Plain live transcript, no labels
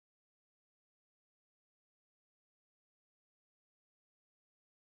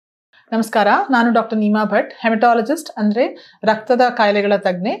ನಮಸ್ಕಾರ, ನಾನು doctor ನೀಮಾ Bhat, haematologist ಅಂದರೆ ರಕ್ತದ ಕಾಯಿಲೆಗಳ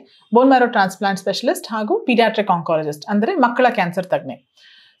ತಜ್ಞೆ, ಬೋನ್ ಮ್ಯಾರೋ ಟ್ರಾನ್ಸ್ಪ್ಲಾಂಟ್ ಸ್ಪೆಷಲಿಸ್ಟ್ ಹಾಗೂ ಪೀಡಿಯಾಟ್ರಿಕ್ ಆಂಕಾಲಜಿಸ್ಟ್ ಅಂದರೆ ಮಕ್ಕಳ ಕ್ಯಾನ್ಸರ್ ತಜ್ಞೆ.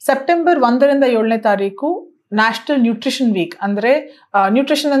 ಸೆಪ್ಟೆಂಬರ್ 1ರಿಂದ 7ನೇ ತಾರೀಕು ನ್ಯಾಷನಲ್ ನ್ಯೂಟ್ರಿಷನ್ ವೀಕ್. ಅಂದರೆ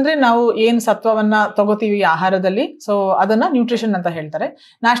ನ್ಯೂಟ್ರಿಷನ್ ಅಂದರೆ ನಾವು ಏನು ಸತ್ವವನ್ನು ತಗೋತೀವಿ ಆಹಾರದಲ್ಲಿ, ಸೊ ಅದನ್ನು ನ್ಯೂಟ್ರಿಷನ್ ಅಂತ ಹೇಳ್ತಾರೆ.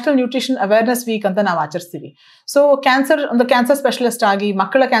 ನ್ಯಾಷನಲ್ ನ್ಯೂಟ್ರಿಷನ್ ಅವೇರ್ನೆಸ್ ವೀಕ್ ಅಂತ ನಾವು ಆಚರಿಸ್ತೀವಿ. ಸೊ ಒಂದು ಕ್ಯಾನ್ಸರ್ ಸ್ಪೆಷಲಿಸ್ಟ್ ಆಗಿ,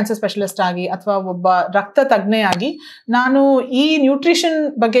 ಮಕ್ಕಳ ಕ್ಯಾನ್ಸರ್ ಸ್ಪೆಷಲಿಸ್ಟ್ ಆಗಿ ಅಥವಾ ಒಬ್ಬ ರಕ್ತ ತಜ್ಞೆಯಾಗಿ ನಾನು ಈ ನ್ಯೂಟ್ರಿಷನ್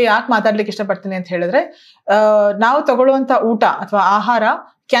ಬಗ್ಗೆ ಯಾಕೆ ಮಾತಾಡ್ಲಿಕ್ಕೆ ಇಷ್ಟಪಡ್ತೀನಿ ಅಂತ ಹೇಳಿದ್ರೆ, ನಾವು ತಗೊಳ್ಳುವಂಥ ಊಟ ಅಥವಾ ಆಹಾರ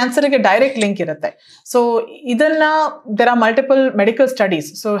ಕ್ಯಾನ್ಸರ್ಗೆ ಡೈರೆಕ್ಟ್ ಲಿಂಕ್ ಇರುತ್ತೆ. ಸೊ ಇದನ್ನ there are multiple medical studies.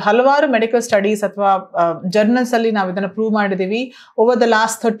 So ಹಲವಾರು ಮೆಡಿಕಲ್ ಸ್ಟಡೀಸ್ ಅಥವಾ ಜರ್ನಲ್ಸ್ ಅಲ್ಲಿ ನಾವು ಇದನ್ನು ಪ್ರೂವ್ ಮಾಡಿದೀವಿ. ಓವರ್ ದ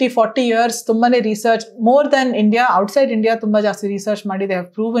ಲಾಸ್ಟ್ 30-40 ಇಯರ್ಸ್ ತುಂಬಾನೇ research, more than India, outside India ತುಂಬಾ ಜಾಸ್ತಿ ರಿಸರ್ಚ್ ಮಾಡಿ ದೇ ಹ್ಯಾವ್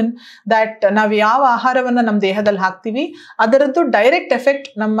ಪ್ರೂವನ್ ದಟ್ ನಾವು ಯಾವ ಆಹಾರವನ್ನು ನಮ್ಮ ದೇಹದಲ್ಲಿ ಹಾಕ್ತೀವಿ ಅದರದ್ದು ಡೈರೆಕ್ಟ್ ಎಫೆಕ್ಟ್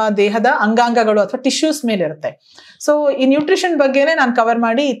ನಮ್ಮ ದೇಹದ ಅಂಗಾಂಗಗಳು ಅಥವಾ ಟಿಶ್ಯೂಸ್ ಮೇಲೆ ಇರುತ್ತೆ. ಸೊ ಈ ನ್ಯೂಟ್ರಿಷನ್ ಬಗ್ಗೆನೇ ನಾನು ಕವರ್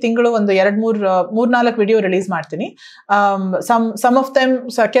ಮಾಡಿ ಈ ತಿಂಗಳು ಒಂದು 2-3-4 ವಿಡಿಯೋ ರಿಲೀಸ್ ಮಾಡ್ತೀನಿ. ಸಮ್ ಆಫ್ ದೆಮ್,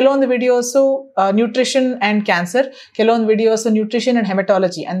 ಕೆಲವೊಂದು ವಿಡಿಯೋಸು ನ್ಯೂಟ್ರಿಷನ್ ಅಂಡ್ ಕ್ಯಾನ್ಸರ್, ಕೆಲವೊಂದು ವಿಡಿಯೋಸ್ ನ್ಯೂಟ್ರಿಷನ್ ಅಂಡ್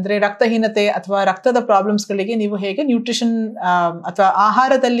ಹೆಮಟಾಲಜಿ ಅಂದರೆ ರಕ್ತಹೀನತೆ ಅಥವಾ ರಕ್ತದ ಪ್ರಾಬ್ಲಮ್ಸ್ಗಳಿಗೆ ನೀವು ಹೇಗೆ ನ್ಯೂಟ್ರಿಷನ್ ಅಥವಾ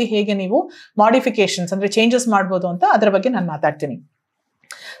ಆಹಾರದಲ್ಲಿ ಹೇಗೆ ನೀವು ಮಾಡಿಫಿಕೇಶನ್ಸ್ ಅಂದರೆ ಚೇಂಜಸ್ ಮಾಡ್ಬೋದು ಅಂತ ಅದರ ಬಗ್ಗೆ ನಾನು ಮಾತಾಡ್ತೀನಿ.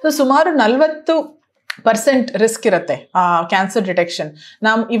 ಸೊ ಸುಮಾರು 40% ರಿಸ್ಕ್ ಇರುತ್ತೆ ಕ್ಯಾನ್ಸರ್ ಡಿಟೆಕ್ಷನ್.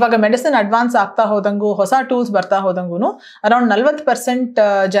 ಇವಾಗ ಮೆಡಿಸಿನ್ ಅಡ್ವಾನ್ಸ್ ಆಗ್ತಾ ಹೋದಂಗೂ, ಹೊಸ ಟೂಲ್ಸ್ ಬರ್ತಾ ಹೋದಂಗೂ ಅರೌಂಡ್ 40%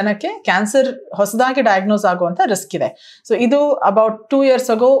 ಜನಕ್ಕೆ ಕ್ಯಾನ್ಸರ್ ಹೊಸದಾಗಿ ಡಯಾಗ್ನೋಸ್ ಆಗುವಂಥ ರಿಸ್ಕ್ ಇದೆ. ಸೊ ಇದು ಅಬೌಟ್ 2 years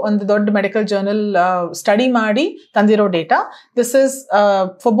ago ಒಂದು ದೊಡ್ಡ ಮೆಡಿಕಲ್ ಜರ್ನಲ್ ಸ್ಟಡಿ ಮಾಡಿ ತಂದಿರೋ data. This is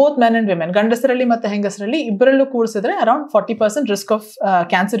for both men and women, ಗಂಡಸರಲ್ಲಿ ಮತ್ತು ಹೆಂಗಸರಲ್ಲಿ ಇಬ್ಬರಲ್ಲೂ ಕೂಡಿಸಿದ್ರೆ around 40% risk of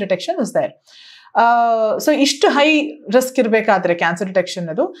cancer detection is there. So ಇಷ್ಟು ಹೈ ರಿಸ್ಕ್ ಇರಬೇಕಾದ್ರೆ ಕ್ಯಾನ್ಸರ್ ಡಿಟೆಕ್ಷನ್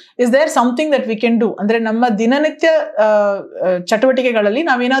ಅದು, is there something that we can do? ಅಂದರೆ ನಮ್ಮ ದಿನನಿತ್ಯ ಚಟುವಟಿಕೆಗಳಲ್ಲಿ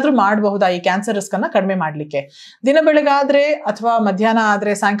ನಾವೇನಾದರೂ ಮಾಡಬಹುದಾ ಈ ಕ್ಯಾನ್ಸರ್ ರಿಸ್ಕ್ ಅನ್ನ ಕಡಿಮೆ ಮಾಡಲಿಕ್ಕೆ? ದಿನ ಬೆಳಗಾದ್ರೆ ಅಥವಾ ಮಧ್ಯಾಹ್ನ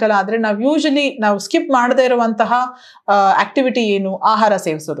ಆದರೆ, ಸಾಯಂಕಾಲ ಆದರೆ ನಾವು ಸ್ಕಿಪ್ ಮಾಡದೇ ಇರುವಂತಹ ಆಕ್ಟಿವಿಟಿ ಏನು? ಆಹಾರ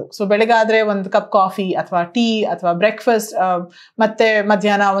ಸೇವಿಸೋದು. ಸೊ ಬೆಳಗಾದ್ರೆ ಒಂದು ಕಪ್ ಕಾಫಿ ಅಥವಾ ಟೀ ಅಥವಾ ಬ್ರೇಕ್ಫಾಸ್ಟ್, ಮತ್ತೆ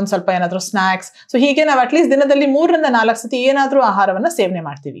ಮಧ್ಯಾಹ್ನ ಒಂದು ಸ್ವಲ್ಪ ಏನಾದರೂ ಸ್ನ್ಯಾಕ್ಸ್. ಸೊ ಹೀಗೆ ನಾವು ಅಟ್ಲೀಸ್ಟ್ ದಿನದಲ್ಲಿ 3-4 ಸತಿ ಏನಾದರೂ ಆಹಾರವನ್ನು ಸೇವನೆ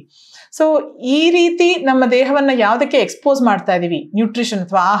ಮಾಡ್ತೀವಿ. ಸೊ ಈ ರೀತಿ ನಮ್ಮ ದೇಹವನ್ನು ಯಾವುದಕ್ಕೆ ಎಕ್ಸ್ಪೋಸ್ ಮಾಡ್ತಾ ಇದೀವಿ, ನ್ಯೂಟ್ರಿಷನ್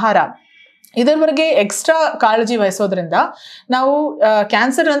ಅಥವಾ ಆಹಾರ, ಇದರವರೆಗೆ ಎಕ್ಸ್ಟ್ರಾ ಕಾಳಜಿ ವಹಿಸೋದ್ರಿಂದ ನಾವು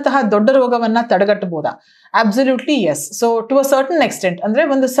ಕ್ಯಾನ್ಸರ್ ಅಂತಹ ದೊಡ್ಡ ರೋಗವನ್ನ ತಡೆಗಟ್ಟಬಹುದಾ? Absolutely S. So to a certain extent, ಅಂದರೆ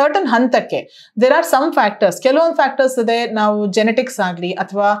ಒಂದು ಸರ್ಟನ್ ಹಂತಕ್ಕೆ ದೇರ್ ಆರ್ ಸಮ್ ಫ್ಯಾಕ್ಟರ್ಸ್. ಕೆಲವೊಂದು ಫ್ಯಾಕ್ಟರ್ಸ್ ಇದೆ, ನಾವು ಜೆನೆಟಿಕ್ಸ್ ಆಗಲಿ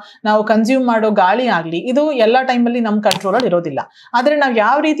ಅಥವಾ ನಾವು ಕನ್ಸ್ಯೂಮ್ ಮಾಡೋ ಗಾಳಿ ಆಗಲಿ, ಇದು ಎಲ್ಲ ಟೈಮಲ್ಲಿ ನಮ್ಮ ಕಂಟ್ರೋಲಲ್ಲಿ ಇರೋದಿಲ್ಲ. ಆದರೆ ನಾವು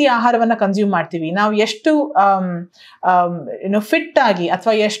ಯಾವ ರೀತಿ ಆಹಾರವನ್ನು ಕನ್ಸ್ಯೂಮ್ ಮಾಡ್ತೀವಿ, ನಾವು ಎಷ್ಟು ಫಿಟ್ ಆಗಿ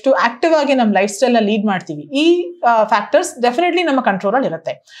ಅಥವಾ ಎಷ್ಟು ಆಕ್ಟಿವ್ ಆಗಿ ನಮ್ಮ ಲೈಫ್ ಸ್ಟೈಲ್ನ ಲೀಡ್ ಮಾಡ್ತೀವಿ, ಈ ಫ್ಯಾಕ್ಟರ್ಸ್ ಡೆಫಿನೆಟ್ಲಿ ನಮ್ಮ ಕಂಟ್ರೋಲಲ್ಲಿ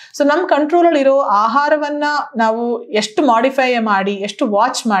ಇರುತ್ತೆ. ಸೊ ನಮ್ಮ ಕಂಟ್ರೋಲಲ್ಲಿ ಇರೋ ಆಹಾರವನ್ನ ನಾವು ಎಷ್ಟು ಮಾಡಿಫೈ ಮಾಡಿ, ಎಷ್ಟು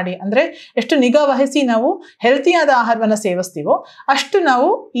ವಾಚ್ ಮಾಡಿ, ಅಂದರೆ ಎಷ್ಟು ನಿಗಾ ವಹಿಸಿ ನಾವು ಹೆಲ್ತಿಯಾದ ಆಹಾರವನ್ನು ಸೇವಿಸ್ತೀವೋ ಅಷ್ಟು ನಾವು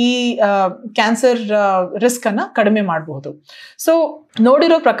ಈ ಕ್ಯಾನ್ಸರ್ ರಿಸ್ಕ್ ಅನ್ನ ಕಡಿಮೆ ಮಾಡಬಹುದು. ಸೊ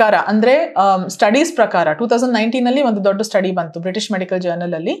ನೋಡಿರೋ ಪ್ರಕಾರ, ಅಂದ್ರೆ ಸ್ಟಡೀಸ್ ಪ್ರಕಾರ 2019 ಒಂದು ದೊಡ್ಡ ಸ್ಟಡಿ ಬಂತು ಬ್ರಿಟಿಷ್ ಮೆಡಿಕಲ್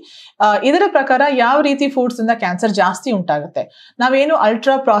ಜರ್ನಲ್ ಅಲ್ಲಿ. ಇದರ ಪ್ರಕಾರ ಯಾವ ರೀತಿ ಫುಡ್ಸ್ ಇಂದ ಕ್ಯಾನ್ಸರ್ ಜಾಸ್ತಿ ಉಂಟಾಗುತ್ತೆ. ನಾವೇನು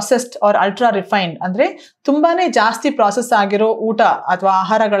ultra processed R ultra refined ಅಂದ್ರೆ ತುಂಬಾನೇ ಜಾಸ್ತಿ ಪ್ರಾಸೆಸ್ ಆಗಿರೋ ಊಟ ಅಥವಾ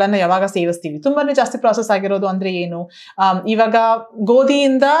ಆಹಾರಗಳನ್ನ ಯಾವಾಗ ಸೇವಿಸ್ತೀವಿ, ತುಂಬಾನೇ ಜಾಸ್ತಿ ಪ್ರಾಸೆಸ್ ಆಗಿರೋದು ಅಂದ್ರೆ ಏನು? ಇವಾಗ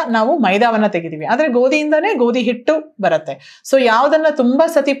ಗೋಧಿಯಿಂದ ನಾವು ಮೈದಾವನ್ನ ತೆಗಿತೀವಿ, ಆದ್ರೆ ಗೋಧಿಯಿಂದಾನೇ ಗೋಧಿ ಹಿಟ್ಟು ಬರುತ್ತೆ. ಸೊ ಯಾವ್ದನ್ನ ತುಂಬಾ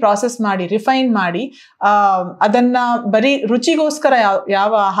ಸತಿ ಪ್ರಾಸೆಸ್ ಮಾಡಿ, ರಿಫೈನ್ ಮಾಡಿ, ಅದನ್ನ ಬರೀ ರುಚಿಗೋಸ್ಕರ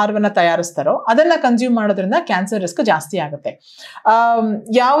ಯಾವ ಆಹಾರವನ್ನ ತಯಾರಿಸ್ತಾರೋ ಅದನ್ನ ಕನ್ಸ್ಯೂಮ್ ಮಾಡೋದ್ರಿಂದ ಕ್ಯಾನ್ಸರ್ ರಿಸ್ಕ್ ಜಾಸ್ತಿ ಆಗುತ್ತೆ.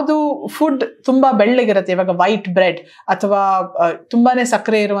 ಯಾವುದು ಫುಡ್ ತುಂಬಾ ಬೆಳ್ಳಗಿರುತ್ತೆ, ಇವಾಗ ವೈಟ್ ಬ್ರೆಡ್ ಅಥವಾ ತುಂಬಾನೇ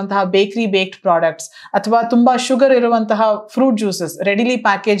ಸಕ್ಕರೆ ಇರುವಂತಹ ಬೇಕರಿ ಬೇಕ್ಡ್ ಪ್ರಾಡಕ್ಟ್ಸ್ ಅಥವಾ ತುಂಬಾ ಶುಗರ್ ಇರುವಂತಹ fruit juices, readily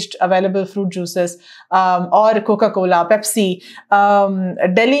packaged available fruit juices R Coca-Cola, Pepsi,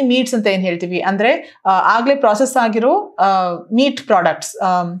 daily meets ಅಂತ ಏನ್ ಹೇಳ್ತೀವಿ, ಅಂದ್ರೆ ಆಗ್ಲೇ ಪ್ರಾಸೆಸ್ ಆಗಿರೋ ಮೀಟ್ ಪ್ರಾಡಕ್ಟ್ಸ್,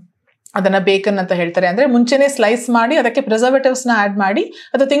 ಅದನ್ನ ಬೇಕನ್ ಅಂತ ಹೇಳ್ತಾರೆ. ಅಂದ್ರೆ ಮುಂಚೆನೆ ಸ್ಲೈಸ್ ಮಾಡಿ ಅದಕ್ಕೆ ಪ್ರಿಸರ್ವೇಟಿವ್ಸ್ ನ ಆಡ್ ಮಾಡಿ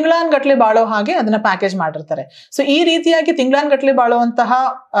ಅದು ತಿಂಗಳಾನ್ಗಟ್ಲೆ ಬಾಳೋ ಹಾಗೆ ಅದನ್ನ ಪ್ಯಾಕೇಜ್ ಮಾಡಿರ್ತಾರೆ. ಸೊ ಈ ರೀತಿಯಾಗಿ ತಿಂಗಳಾನ್ಗಟ್ಲೆ ಬಾಳುವಂತಹ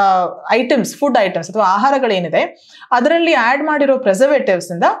ಐಟಮ್ಸ್, ಫುಡ್ ಐಟಮ್ಸ್ ಅಥವಾ ಆಹಾರಗಳೇನಿದೆ ಅದರಲ್ಲಿ ಆಡ್ ಮಾಡಿರೋ ಪ್ರಿಸರ್ವೇಟಿವ್ಸ್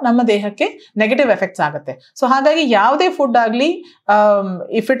ಇಂದ ನಮ್ಮ ದೇಹಕ್ಕೆ ನೆಗೆಟಿವ್ ಎಫೆಕ್ಟ್ಸ್ ಆಗುತ್ತೆ. ಸೊ ಹಾಗಾಗಿ ಯಾವುದೇ ಫುಡ್ ಆಗಲಿ,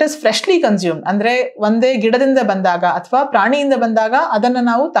 if it is freshly consume, ಅಂದ್ರೆ ಒಂದೇ ಗಿಡದಿಂದ ಬಂದಾಗ ಅಥವಾ ಪ್ರಾಣಿಯಿಂದ ಬಂದಾಗ ಅದನ್ನ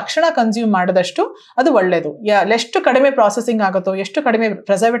ನಾವು ತಕ್ಷಣ ಕನ್ಸ್ಯೂಮ್ ಮಾಡಿದಷ್ಟು ಅದು ಒಳ್ಳೇದು. ಎಷ್ಟು ಕಡಿಮೆ ಪ್ರಾಸೆಸಿಂಗ್ ಆಗುತ್ತೋ, ಎಷ್ಟು ಕಡಿಮೆ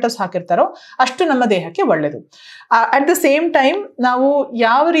ಪ್ರಿಸರ್ವೇಟಿವ್ಸ್ ಹಾಕಿರ್ತಾರೋ ಅಷ್ಟು ನಮ್ಮ ದೇಹಕ್ಕೆ ಒಳ್ಳೇದು. ಅಟ್ ದ ಸೇಮ್ ಟೈಮ್ ನಾವು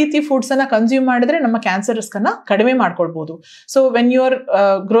ಯಾವ ರೀತಿ ಫುಡ್ಸ್ ಅನ್ನ ಕನ್ಸ್ಯೂಮ್ ಮಾಡಿದ್ರೆ ನಮ್ಮ ಕ್ಯಾನ್ಸರ್ ರಿಸ್ಕ್ ಅನ್ನ ಕಡಿಮೆ ಮಾಡ್ಕೊಳ್ಬಹುದು. So when you are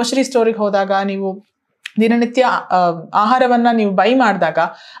grocery ಸ್ಟೋರಿಗೆ ಹೋದಾಗ ನೀವು ದಿನನಿತ್ಯ ಆಹಾರವನ್ನ ನೀವು ಬೈ ಮಾಡಿದಾಗ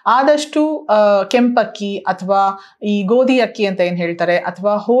ಆದಷ್ಟು ಕೆಂಪಕ್ಕಿ ಅಥವಾ ಈ ಗೋಧಿ ಅಕ್ಕಿ ಅಂತ ಏನ್ ಹೇಳ್ತಾರೆ,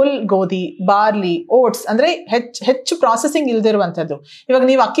 ಅಥವಾ ಹೋಲ್ ಗೋಧಿ, ಬಾರ್ಲಿ, ಓಟ್ಸ್, ಅಂದ್ರೆ ಹೆಚ್ಚು ಪ್ರಾಸೆಸಿಂಗ್ ಇಲ್ದಿರುವಂಥದ್ದು. ಇವಾಗ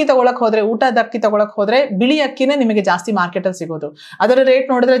ನೀವು ಅಕ್ಕಿ ತಗೊಳಕ್ ಹೋದ್ರೆ, ಊಟದ ಅಕ್ಕಿ ತಗೊಳಕ್ ಹೋದ್ರೆ ಬಿಳಿ ಅಕ್ಕಿನೇ ನಿಮಗೆ ಜಾಸ್ತಿ ಮಾರ್ಕೆಟ್ ಅಲ್ಲಿ ಸಿಗೋದು. ಅದರ ರೇಟ್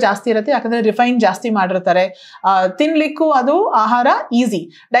ನೋಡಿದ್ರೆ ಜಾಸ್ತಿ ಇರುತ್ತೆ, ಯಾಕಂದ್ರೆ ರಿಫೈನ್ ಜಾಸ್ತಿ ಮಾಡಿರ್ತಾರೆ. ತಿನ್ಲಿಕ್ಕೂ ಅದು ಆಹಾರ ಈಸಿ,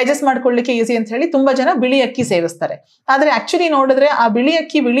 ಡೈಜೆಸ್ಟ್ ಮಾಡ್ಕೊಳ್ಳಿಕ್ಕೆ ಈಸಿ ಅಂತ ಹೇಳಿ ತುಂಬಾ ಜನ ಬಿಳಿ ಅಕ್ಕಿ ಸೇವಿಸ್ತಾರೆ. ಆದ್ರೆ ಆಕ್ಚುಲಿ ನೋಡಿದ್ರೆ ಆ ಬಿಳಿ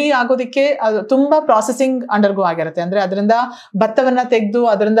ಅಕ್ಕಿ ಬಿಳಿ ಆಗೋದಕ್ಕೆ ಅದು ತುಂಬಾ ಪ್ರಾಸೆಸಿಂಗ್ ಅಂಡರ್ಗೋ ಆಗಿರುತ್ತೆ. ಅಂದ್ರೆ ಅದರಿಂದ ಭತ್ತವನ್ನ ತೆಗೆದು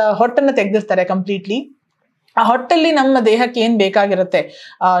ಅದರಿಂದ ಹೊಟ್ಟನ್ನ ತೆಗೆದಿರ್ತಾರೆ ಕಂಪ್ಲೀಟ್ಲಿ. ಆ ಹೊಟ್ಟಲ್ಲಿ ನಮ್ಮ ದೇಹಕ್ಕೆ ಏನ್ ಬೇಕಾಗಿರುತ್ತೆ,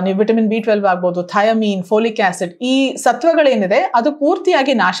 ನೀವು ವಿಟಮಿನ್ B12 ಆಗ್ಬೋದು, ಥಯಾಮೀನ್, ಫೋಲಿಕ್ ಆಸಿಡ್, ಈ ಸತ್ವಗಳೇನಿದೆ ಅದು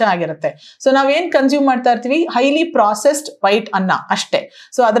ಪೂರ್ತಿಯಾಗಿ ನಾಶ ಆಗಿರುತ್ತೆ. ಸೊ ನಾವೇನ್ ಕನ್ಸ್ಯೂಮ್ ಮಾಡ್ತಾ ಇರ್ತೀವಿ, ಹೈಲಿ ಪ್ರಾಸೆಸ್ಡ್ ವೈಟ್ ಅನ್ನ ಅಷ್ಟೇ.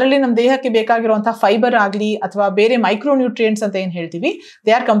 ಸೊ ಅದರಲ್ಲಿ ನಮ್ಮ ದೇಹಕ್ಕೆ ಬೇಕಾಗಿರುವಂತಹ ಫೈಬರ್ ಆಗಲಿ ಅಥವಾ ಬೇರೆ ಮೈಕ್ರೋ ನ್ಯೂಟ್ರಿಯೆಂಟ್ಸ್ ಅಂತ ಏನ್ ಹೇಳ್ತೀವಿ,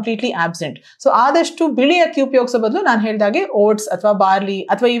 they are completely absent. So ಆದಷ್ಟು ಬಿಳಿ ಅಕ್ಕಿ ಉಪಯೋಗಿಸೋ ಬದಲು ನಾನು ಹೇಳಿದಾಗೆ ಓಟ್ಸ್ ಅಥವಾ ಬಾರ್ಲಿ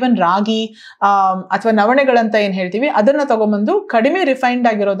ಅಥವಾ ಈವನ್ ರಾಗಿ ಅಥವಾ ನವಣೆಗಳಂತ ಏನ್ ಹೇಳ್ತೀವಿ ಅದನ್ನ ತಗೊಂಡ್ಬಂದು ಕಡಿಮೆ ರಿಫೈನ್ಡ್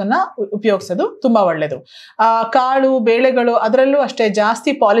ಆಗಿರೋದನ್ನ ಉಪಯೋಗಿಸೋದು ತುಂಬಾ ಒಳ್ಳೇದು. ಕಾಳು, ಬೇಳೆಗಳು ಅದರಲ್ಲೂ ಅಷ್ಟೇ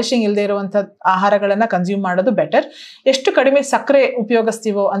ಜಾಸ್ತಿ ಪಾಲಿಶಿಂಗ್ ಇಲ್ಲದೆ ಇರುವಂತ ಆಹಾರಗಳನ್ನ ಕನ್ಸ್ಯೂಮ್ ಮಾಡೋದು ಬೆಟರ್. ಎಷ್ಟು ಕಡಿಮೆ ಸಕ್ಕರೆ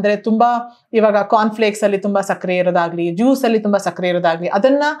ಉಪಯೋಗಿಸ್ತೀವೋ, ಅಂದ್ರೆ ತುಂಬಾ ಇವಾಗ ಕಾರ್ನ್ಫ್ಲೇಕ್ಸ್ ಅಲ್ಲಿ ತುಂಬಾ ಸಕ್ಕರೆ ಇರೋದಾಗ್ಲಿ, ಜ್ಯೂಸ್ ಅಲ್ಲಿ ತುಂಬಾ ಸಕ್ಕರೆ ಇರೋದಾಗ್ಲಿ,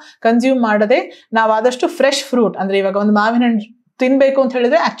 ಅದನ್ನ ಕನ್ಸ್ಯೂಮ್ ಮಾಡದೆ ನಾವು ಆದಷ್ಟು ಫ್ರೆಶ್ ಫ್ರೂಟ್, ಅಂದ್ರೆ ಇವಾಗ ಒಂದು ಮಾವಿನ ಹಣ್ಣು ತಿನ್ಬೇಕು ಅಂತ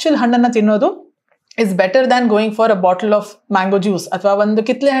ಹೇಳಿದ್ರೆ ಆಕ್ಚುಲ್ ಹಣ್ಣನ್ನ ತಿನ್ನೋದು is better than going for a bottle of mango juice. ಅಥವಾ ಒಂದು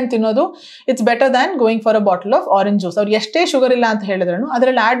ಕಿತ್ಲೆ ಹಣ್ಣು ತಿನ್ನೋದು it's better than going for a bottle of orange juice. ಅವ್ರು ಎಷ್ಟೇ ಶುಗರ್ ಇಲ್ಲ ಅಂತ ಹೇಳಿದ್ರು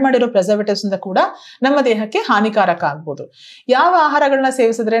ಅದರಲ್ಲಿ ಆಡ್ ಮಾಡಿರೋ ಪ್ರಿಸರ್ವೇಟಿವ್ಸ್ ಇಂದ ಕೂಡ ನಮ್ಮ ದೇಹಕ್ಕೆ ಹಾನಿಕಾರಕ ಆಗ್ಬೋದು. ಯಾವ ಆಹಾರಗಳನ್ನ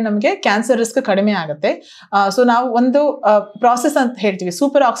ಸೇವಿಸಿದ್ರೆ ನಮಗೆ ಕ್ಯಾನ್ಸರ್ ರಿಸ್ಕ್ ಕಡಿಮೆ ಆಗುತ್ತೆ? ಸೊ ನಾವು ಒಂದು ಪ್ರಾಸೆಸ್ ಅಂತ ಹೇಳ್ತೀವಿ,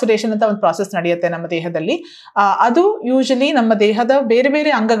 ಸೂಪರ್ ಆಕ್ಸಿಡೇಷನ್ ಅಂತ ಒಂದು ಪ್ರಾಸೆಸ್ ನಡೆಯುತ್ತೆ ನಮ್ಮ ದೇಹದಲ್ಲಿ. ಅದು ಯೂಶಲಿ ನಮ್ಮ ದೇಹದ ಬೇರೆ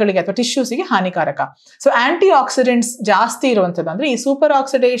ಬೇರೆ ಅಂಗಗಳಿಗೆ ಅಥವಾ ಟಿಶ್ಯೂಸ್ಗೆ ಹಾನಿಕಾರಕ. ಸೊ ಆಂಟಿ ಆಕ್ಸಿಡೆಂಟ್ಸ್ ಜಾಸ್ತಿ ಇರುವಂಥದ್ದು, ಅಂದ್ರೆ ಈ ಸೂಪರ್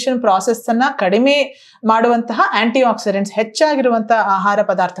ಆಕ್ಸಿಡೇಷನ್ ಪ್ರಾಸೆಸ್ ಅನ್ನ ಕಡಿಮೆ ಮಾಡುವಂತಹ ಆಂಟಿ ಆಕ್ಸಿಡೆಂಟ್ಸ್ ಹೆಚ್ಚಾಗಿರುವಂತಹ ಆಹಾರ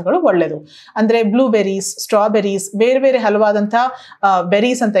ಪದಾರ್ಥಗಳು ಒಳ್ಳೆಯದು. ಅಂದ್ರೆ ಬ್ಲೂಬೆರೀಸ್, ಸ್ಟ್ರಾಬೆರೀಸ್, ಬೇರೆ ಬೇರೆ ಹಲವಾದಂತಹ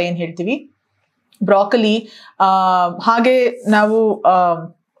ಬೆರೀಸ್ ಅಂತ ಏನ್ ಹೇಳ್ತೀವಿ, ಬ್ರಾಕಲಿ, ಹಾಗೆ ನಾವು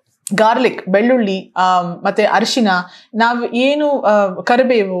ಗಾರ್ಲಿಕ್, ಬೆಳ್ಳುಳ್ಳಿ, ಮತ್ತೆ ಅರಿಶಿನ, ನಾವು ಏನು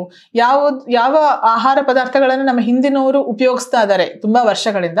ಕರಿಬೇವು, ಯಾವ ಆಹಾರ ಪದಾರ್ಥಗಳನ್ನು ನಮ್ಮ ಹಿಂದಿನವರು ಉಪಯೋಗಿಸ್ತಾ ಇದ್ದಾರೆ ತುಂಬಾ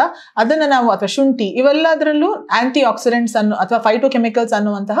ವರ್ಷಗಳಿಂದ, ಅದನ್ನ ನಾವು, ಅಥವಾ ಶುಂಠಿ, ಇವೆಲ್ಲದರಲ್ಲೂ ಆಂಟಿ ಆಕ್ಸಿಡೆಂಟ್ಸ್ ಅನ್ನು ಅಥವಾ ಫೈಟೋಕೆಮಿಕಲ್ಸ್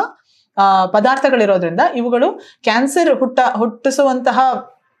ಅನ್ನುವಂತಹ ಪದಾರ್ಥಗಳಿರೋದ್ರಿಂದ ಇವುಗಳು ಕ್ಯಾನ್ಸರ್ ಹುಟ್ಟಿಸುವಂತಹ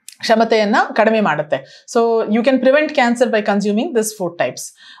ಕ್ಷಮತೆಯನ್ನ ಕಡಿಮೆ ಮಾಡುತ್ತೆ. So you can prevent cancer by consuming this food types.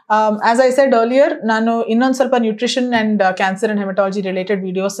 As I said earlier, ನಾನು ಇನ್ನೊಂದು ಸ್ವಲ್ಪ nutrition and cancer and haematology related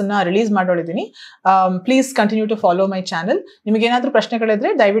videos ಅನ್ನ release ಮಾಡೋಳಿದ್ದೀನಿ. Please continue to follow my channel. ನಿಮಗೆ ಏನಾದರೂ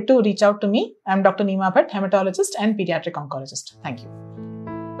ಪ್ರಶ್ನೆಗಳಿದ್ರೆ ದಯವಿಟ್ಟು reach out to me. I am doctor ನೀಮಾ Bhat, haematologist and paediatric oncologist. Thank you.